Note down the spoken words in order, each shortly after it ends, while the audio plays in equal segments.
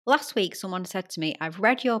Last week, someone said to me, I've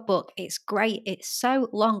read your book. It's great. It's so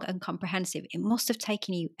long and comprehensive. It must have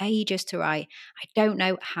taken you ages to write. I don't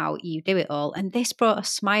know how you do it all. And this brought a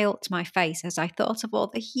smile to my face as I thought of all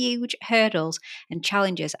the huge hurdles and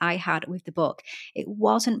challenges I had with the book. It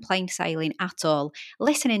wasn't plain sailing at all.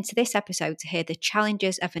 Listen into this episode to hear the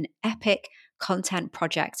challenges of an epic content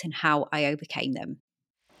project and how I overcame them.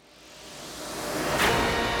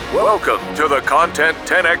 Welcome to the Content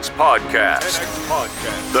 10X Podcast,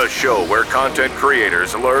 the show where content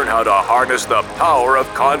creators learn how to harness the power of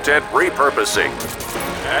content repurposing.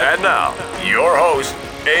 And now, your host,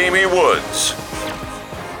 Amy Woods.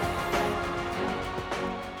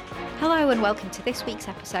 Hello and welcome to this week's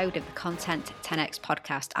episode of the Content 10X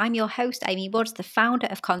Podcast. I'm your host, Amy Woods, the founder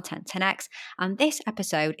of Content 10X, and this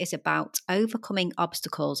episode is about overcoming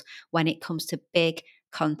obstacles when it comes to big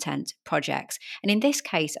content projects. And in this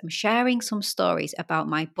case, I'm sharing some stories about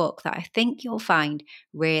my book that I think you'll find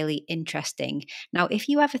really interesting. Now, if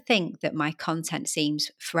you ever think that my content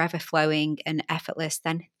seems forever flowing and effortless,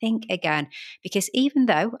 then think again, because even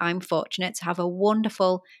though I'm fortunate to have a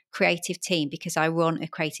wonderful creative team because I run a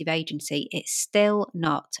creative agency, it's still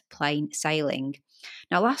not plain sailing.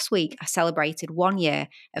 Now, last week I celebrated 1 year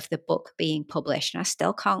of the book being published, and I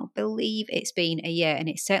still can't believe it's been a year, and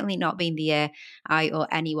it's certainly not been the year I or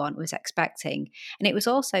anyone was expecting. And it was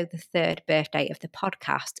also the third birthday of the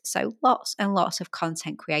podcast, so lots and lots of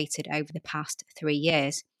content created over the past 3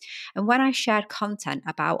 years. And when I shared content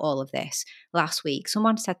about all of this last week,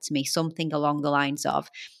 someone said to me something along the lines of,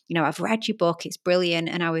 I've read your book, it's brilliant,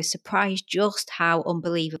 and I was surprised just how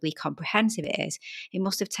unbelievably comprehensive it is. It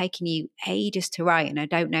must have taken you ages to write, and I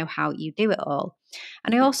don't know how you do it all.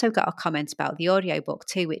 And I also got a comment about the audiobook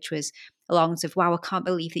too, which was along of, wow, I can't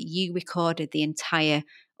believe that you recorded the entire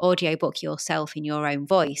audiobook yourself in your own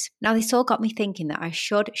voice. Now, this all got me thinking that I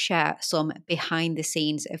should share some behind the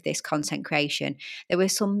scenes of this content creation. There were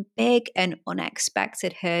some big and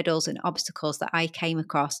unexpected hurdles and obstacles that I came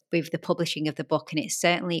across with the publishing of the book, and it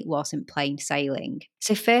certainly wasn't plain sailing.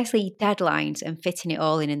 So firstly, deadlines and fitting it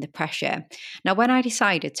all in the pressure. Now, when I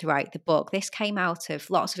decided to write the book, this came out of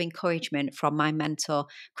lots of encouragement from my mentor,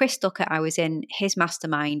 Chris Ducker. I was in his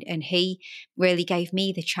mastermind and he really gave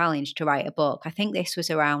me the challenge to write a book. I think this was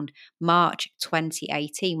around March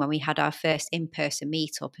 2018 when we had our first in-person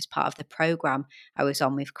meetup as part of the program I was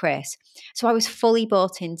on with Chris. So I was fully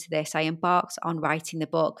bought into this. I embarked on writing the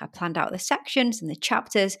book. I planned out the sections and the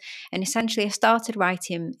chapters, and essentially I started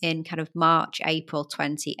writing in kind of March, April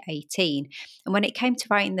 2018. And when it came to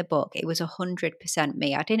writing the book, it was 100%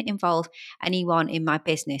 me. I didn't involve anyone in my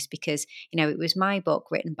business because, it was my book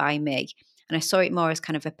written by me. And I saw it more as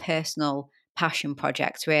kind of a personal passion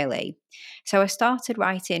project, really. So I started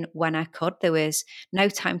writing when I could. There was no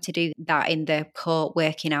time to do that in the core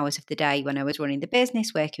working hours of the day when I was running the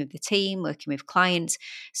business, working with the team, working with clients.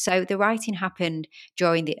 So the writing happened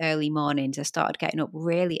during the early mornings. I started getting up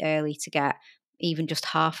really early to get even just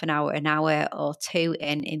half an hour or two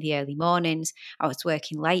in the early mornings. I was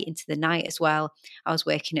working late into the night as well. I was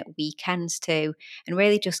working at weekends too, and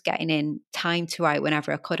really just getting in time to write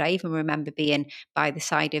whenever I could. I even remember being by the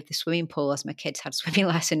side of the swimming pool as my kids had swimming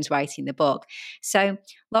lessons writing the book. So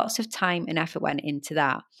lots of time and effort went into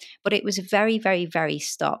that. But it was very, very, very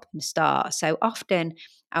stop and start. So often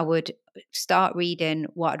I would start reading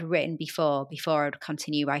what I'd written before I would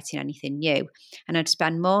continue writing anything new. And I'd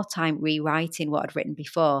spend more time rewriting what I'd written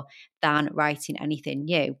before than writing anything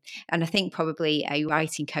new. And I think probably a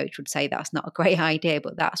writing coach would say that's not a great idea,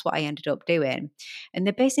 but that's what I ended up doing. And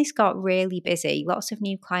the business got really busy, lots of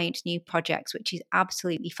new clients, new projects, which is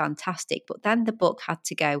absolutely fantastic. But then the book had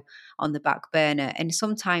to go on the back burner. And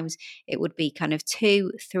sometimes it would be kind of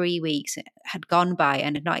 2-3 weeks had gone by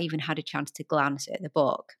and I'd not even had a chance to glance at the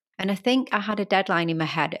book. And I think I had a deadline in my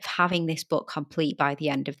head of having this book complete by the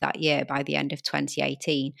end of that year, by the end of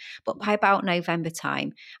 2018. But by about November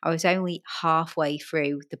time, I was only halfway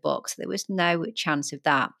through the book. So there was no chance of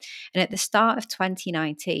that. And at the start of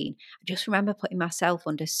 2019, I just remember putting myself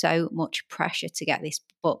under so much pressure to get this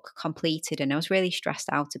book completed. And I was really stressed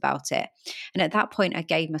out about it. And at that point, I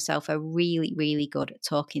gave myself a really, really good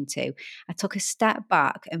talking to. I took a step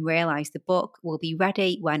back and realized the book will be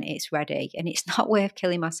ready when it's ready. And it's not worth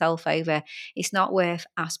killing myself over. It's not worth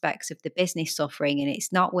aspects of the business suffering, and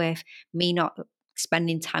it's not worth me not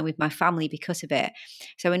spending time with my family because of it.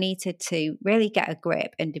 So I needed to really get a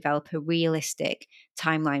grip and develop a realistic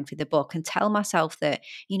timeline for the book and tell myself that,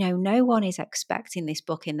 no one is expecting this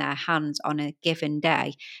book in their hands on a given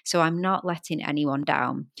day. So I'm not letting anyone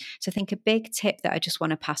down. So I think a big tip that I just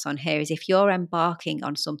want to pass on here is if you're embarking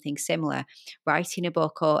on something similar, writing a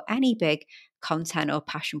book or any big content or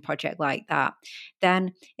passion project like that,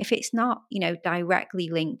 then if it's not, directly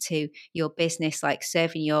linked to your business, like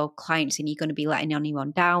serving your clients, and you're going to be letting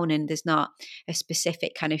anyone down, and there's not a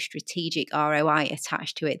specific kind of strategic ROI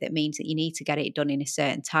attached to it that means that you need to get it done in a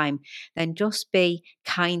certain time, then just be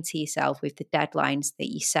kind to yourself with the deadlines that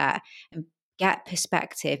you set, and get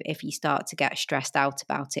perspective if you start to get stressed out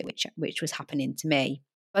about it, which was happening to me.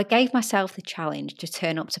 I gave myself the challenge to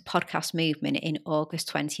turn up to Podcast Movement in August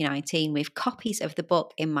 2019 with copies of the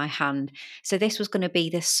book in my hand. So this was going to be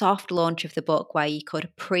the soft launch of the book, where you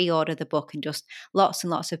could pre-order the book and just lots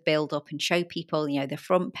and lots of build up and show people, the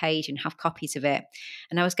front page and have copies of it.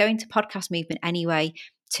 And I was going to Podcast Movement anyway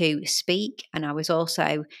to speak, and I was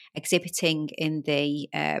also exhibiting in the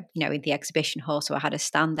in the exhibition hall, so I had a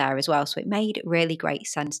stand there as well, so it made really great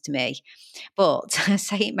sense to me. But I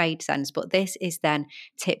say it made sense, but this is then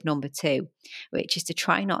tip number 2, which is to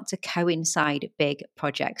try not to coincide big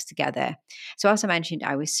projects together. So as I mentioned,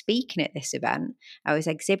 I was speaking at this event, I was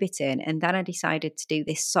exhibiting, and then I decided to do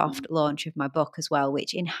this soft launch of my book as well,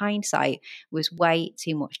 which in hindsight was way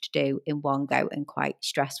too much to do in one go and quite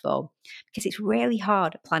stressful, because it's really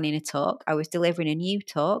hard planning a talk. I was delivering a new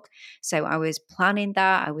talk, so I was planning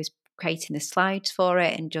that, I was creating the slides for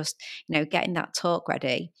it, and just getting that talk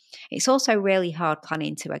ready. It's also really hard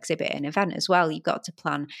planning to exhibit an event as well. You've got to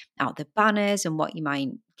plan out the banners and what you might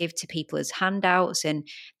give to people as handouts, and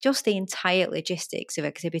just the entire logistics of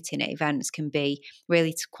exhibiting at events can be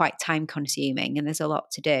really quite time consuming, and there's a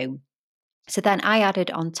lot to do. So then I added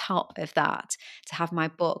on top of that to have my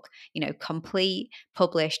book, complete,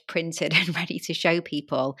 published, printed, and ready to show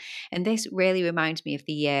people. And this really reminds me of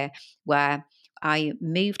the year where I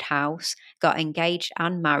moved house, got engaged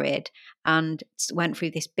and married, and went through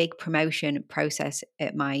this big promotion process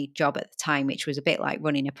at my job at the time, which was a bit like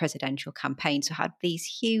running a presidential campaign. So I had these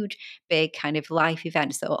huge, big kind of life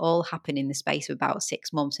events that were all happening in the space of about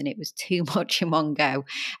 6 months, and it was too much in one go.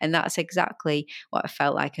 And that's exactly what I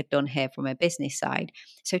felt like I'd done here from a business side.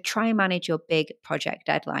 So try and manage your big project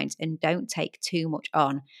deadlines, and don't take too much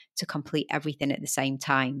on to complete everything at the same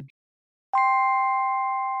time.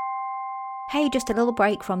 Hey, just a little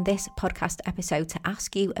break from this podcast episode to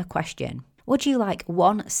ask you a question. Would you like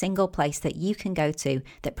one single place that you can go to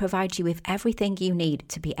that provides you with everything you need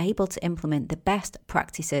to be able to implement the best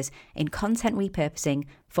practices in content repurposing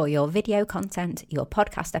for your video content, your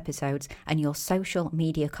podcast episodes, and your social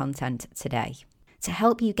media content today? To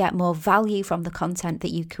help you get more value from the content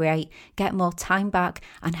that you create, get more time back,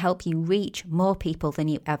 and help you reach more people than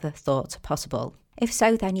you ever thought possible. If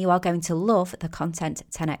so, then you are going to love the Content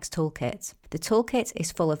 10x Toolkit. The toolkit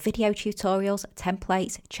is full of video tutorials,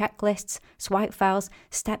 templates, checklists, swipe files,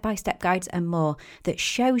 step-by-step guides, and more that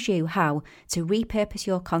shows you how to repurpose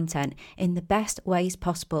your content in the best ways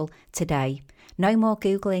possible today. No more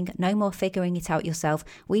Googling, no more figuring it out yourself.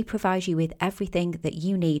 We provide you with everything that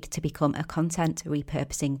you need to become a content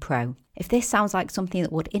repurposing pro. If this sounds like something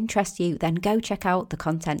that would interest you, then go check out the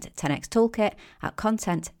Content 10x Toolkit at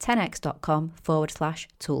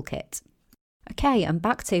content10x.com/toolkit. Okay, and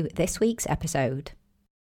back to this week's episode.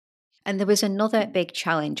 And there was another big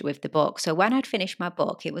challenge with the book. So when I'd finished my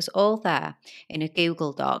book, it was all there in a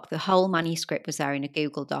Google Doc. The whole manuscript was there in a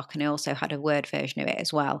Google Doc, and I also had a Word version of it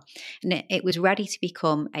as well. And it was ready to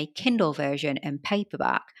become a Kindle version and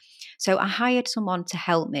paperback. So I hired someone to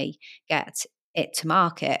help me get it to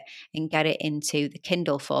market and get it into the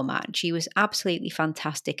Kindle format. And she was absolutely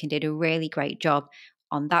fantastic and did a really great job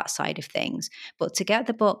on that side of things. But to get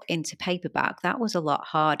the book into paperback, that was a lot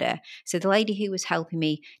harder. So the lady who was helping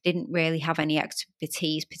me didn't really have any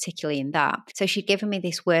expertise, particularly in that. So she'd given me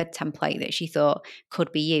this Word template that she thought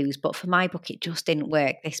could be used. But for my book, it just didn't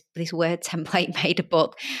work. This Word template made a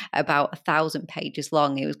book about 1,000 pages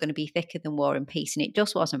long. It was going to be thicker than War and Peace, and it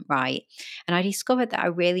just wasn't right. And I discovered that I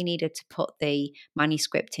really needed to put the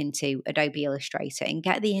manuscript into Adobe Illustrator and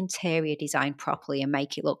get the interior design properly and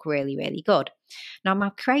make it look really, really good. Now,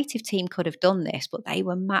 my creative team could have done this, but they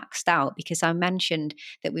were maxed out because I mentioned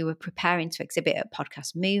that we were preparing to exhibit at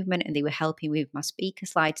Podcast Movement, and they were helping with my speaker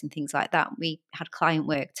slides and things like that. We had client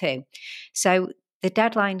work too. So the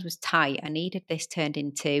deadline was tight. I needed this turned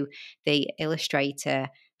into the Illustrator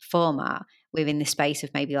format within the space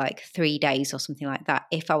of maybe like 3 days or something like that,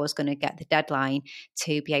 if I was going to get the deadline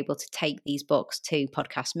to be able to take these books to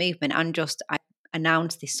Podcast Movement. And I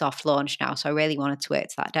announced this soft launch now, so I really wanted to work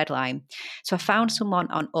to that deadline. So I found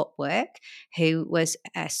someone on Upwork who was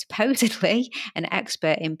supposedly an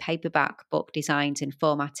expert in paperback book designs and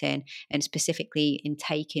formatting, and specifically in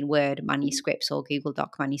taking Word manuscripts or Google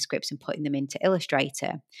Doc manuscripts and putting them into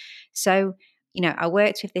Illustrator. So I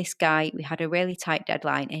worked with this guy. We had a really tight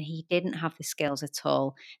deadline and he didn't have the skills at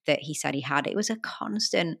all that he said he had. It was a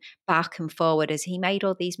constant back and forward as he made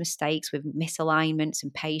all these mistakes with misalignments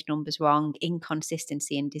and page numbers wrong,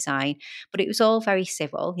 inconsistency in design. But it was all very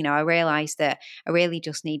civil. I realized that I really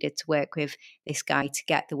just needed to work with this guy to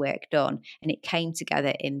get the work done. And it came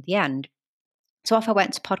together in the end. So off I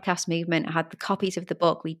went to Podcast Movement. I had the copies of the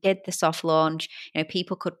book. We did the soft launch.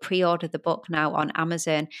 People could pre-order the book now on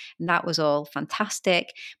Amazon, and that was all fantastic.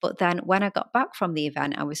 But then when I got back from the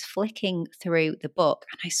event, I was flicking through the book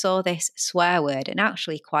and I saw this swear word, and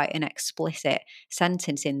actually quite an explicit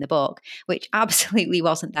sentence in the book, which absolutely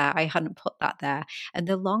wasn't there. I hadn't put that there. And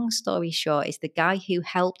the long story short is the guy who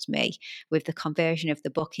helped me with the conversion of the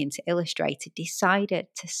book into Illustrator decided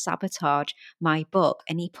to sabotage my book,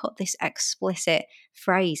 and he put this explicit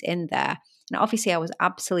phrase in there. And obviously I was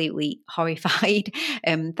absolutely horrified.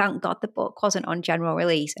 Thank God the book wasn't on general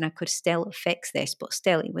release and I could still fix this, but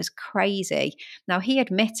still it was crazy. Now he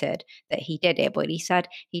admitted that he did it, but he said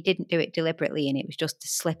he didn't do it deliberately and it was just a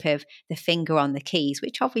slip of the finger on the keys,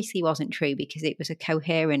 which obviously wasn't true because it was a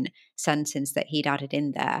coherent sentence that he'd added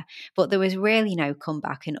in there. But there was really no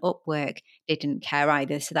comeback, and Upwork didn't care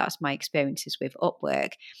either. So that's my experiences with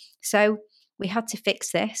Upwork. So we had to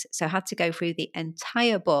fix this. So I had to go through the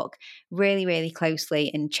entire book really, really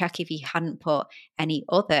closely and check if he hadn't put any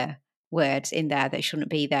other words in there that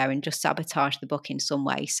shouldn't be there and just sabotage the book in some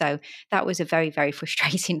way. So that was a very, very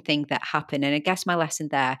frustrating thing that happened. And I guess my lesson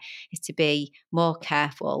there is to be more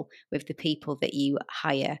careful with the people that you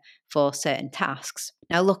hire for certain tasks.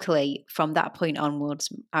 Now, luckily, from that point onwards,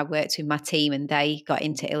 I worked with my team and they got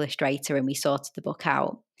into Illustrator and we sorted the book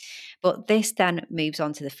out. But this then moves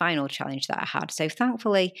on to the final challenge that I had. So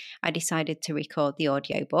thankfully, I decided to record the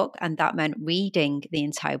audiobook, and that meant reading the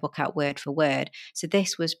entire book out word for word. So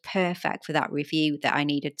this was perfect for that review that I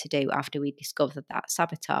needed to do after we discovered that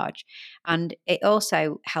sabotage. And it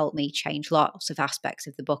also helped me change lots of aspects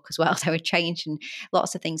of the book as well. So I changed and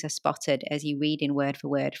lots of things are spotted as you read in word for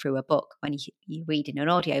word through a book when you read in an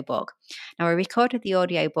audiobook. Now, I recorded the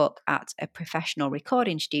audiobook at a professional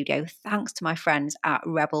recording studio thanks to my friends at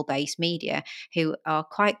Rebel Base Media, who are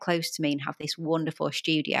quite close to me and have this wonderful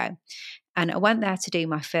studio. And I went there to do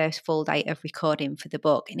my first full day of recording for the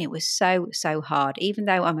book. And it was so, so hard, even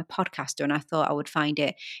though I'm a podcaster and I thought I would find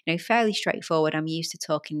it, fairly straightforward. I'm used to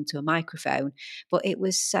talking into a microphone, but it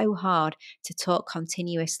was so hard to talk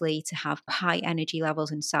continuously, to have high energy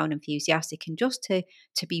levels and sound enthusiastic, and just to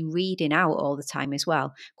be reading out all the time as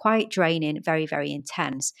well. Quite draining, very, very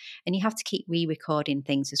intense. And you have to keep re-recording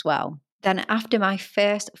things as well. Then after my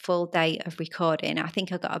first full day of recording, I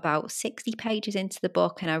think I got about 60 pages into the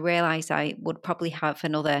book and I realised I would probably have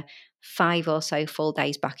another 5 or so full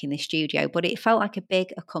days back in the studio. But it felt like a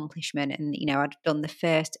big accomplishment and, I'd done the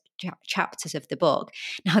first chapters of the book.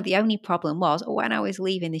 Now, the only problem was when I was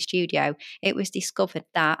leaving the studio, it was discovered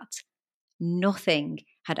that nothing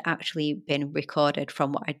had actually been recorded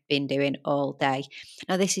from what I'd been doing all day.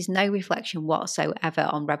 Now, this is no reflection whatsoever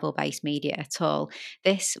on Rebel Base Media at all.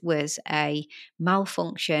 This was a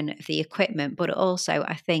malfunction of the equipment, but also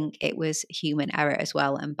I think it was human error as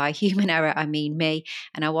well. And by human error, I mean me,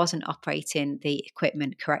 and I wasn't operating the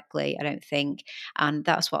equipment correctly, I don't think. And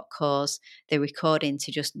that's what caused the recording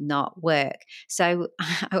to just not work. So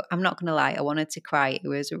I'm not going to lie, I wanted to cry. It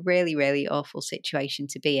was a really, really awful situation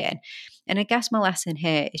to be in. And I guess my lesson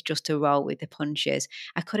here is just to roll with the punches.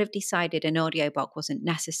 I could have decided an audiobook wasn't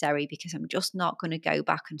necessary because I'm just not going to go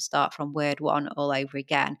back and start from word one all over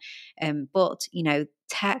again. But,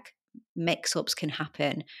 tech mix-ups can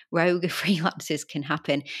happen, rogue freelancers can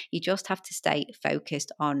happen. You just have to stay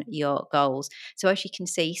focused on your goals. So as you can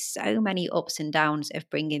see, so many ups and downs of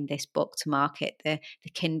bringing this book to market, the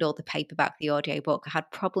Kindle, the paperback, the audiobook. I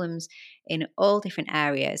had problems in all different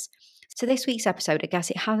areas. So this week's episode, I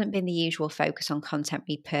guess it hasn't been the usual focus on content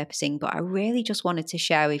repurposing, but I really just wanted to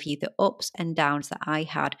share with you the ups and downs that I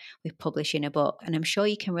had with publishing a book. And I'm sure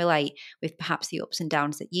you can relate with perhaps the ups and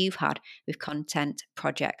downs that you've had with content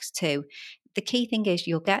projects too. The key thing is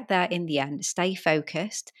you'll get there in the end. Stay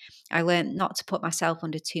focused. I learned not to put myself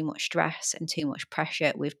under too much stress and too much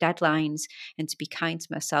pressure with deadlines, and to be kind to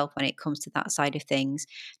myself when it comes to that side of things.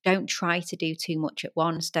 Don't try to do too much at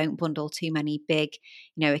once. Don't bundle too many big,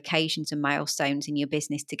 occasions and milestones in your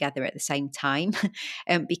business together at the same time.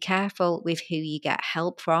 Be careful with who you get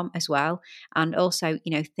help from as well. And also,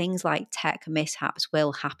 things like tech mishaps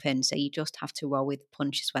will happen. So you just have to roll with the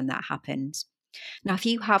punches when that happens. Now, if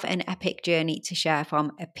you have an epic journey to share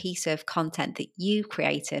from a piece of content that you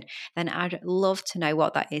created, then I'd love to know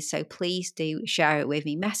what that is. So please do share it with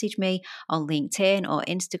me. Message me on LinkedIn or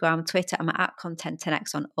Instagram, Twitter. I'm at Content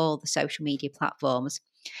 10X on all the social media platforms.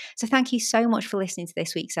 So thank you so much for listening to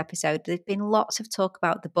this week's episode. There's been lots of talk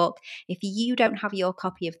about the book. If you don't have your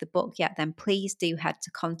copy of the book yet, then please do head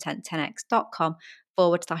to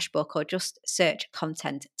content10x.com/book or just search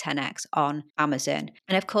Content 10X on Amazon.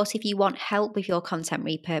 And of course, if you want help with your content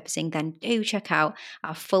repurposing, then do check out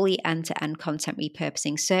our fully end-to-end content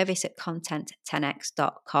repurposing service at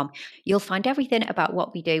content10x.com. You'll find everything about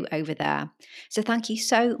what we do over there. So thank you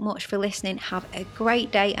so much for listening. Have a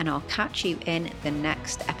great day, and I'll catch you in the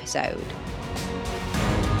next episode.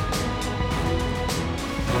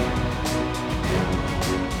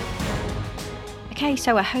 Okay,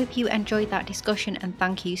 so I hope you enjoyed that discussion, and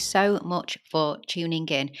thank you so much for tuning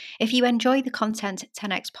in. If you enjoy the Content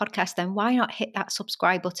 10X podcast, then why not hit that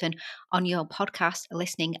subscribe button on your podcast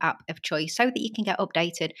listening app of choice so that you can get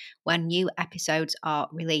updated when new episodes are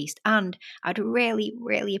released. And I'd really,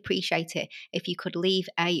 really appreciate it if you could leave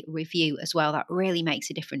a review as well. That really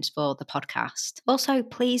makes a difference for the podcast. Also,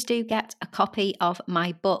 please do get a copy of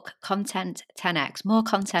my book, Content 10X, More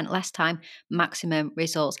Content, Less Time, Maximum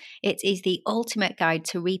Results. It is the ultimate guide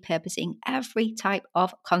to repurposing every type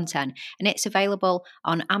of content, and it's available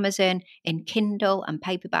on Amazon in Kindle and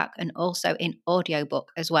paperback, and also in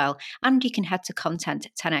audiobook as well. And you can head to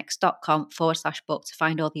content10x.com/book to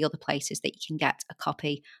find all the other places that you can get a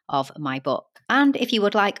copy of my book. And if you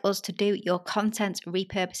would like us to do your content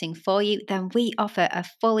repurposing for you, then we offer a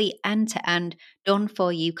fully end-to-end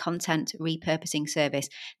done-for-you content repurposing service.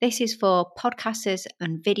 This is for podcasters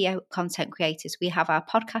and video content creators. We have our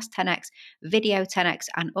Podcast 10X, Video 10X,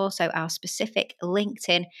 and also our specific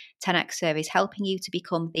LinkedIn 10X service, helping you to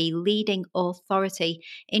become the leading authority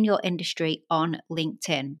in your industry on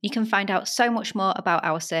LinkedIn. You can find out so much more about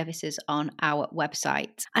our services on our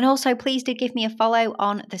website. And also, please do give me a follow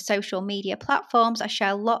on the social media platforms. I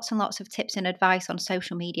share lots and lots of tips and advice on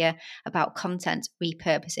social media about content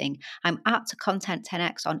repurposing. I'm at Content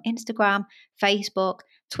 10X on Instagram, Facebook,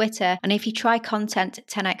 Twitter, and if you try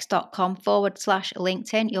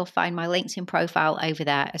content10x.com/LinkedIn, you'll find my LinkedIn profile over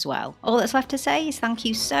there as well. All that's left to say is thank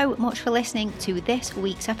you so much for listening to this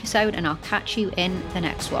week's episode, and I'll catch you in the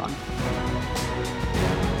next one.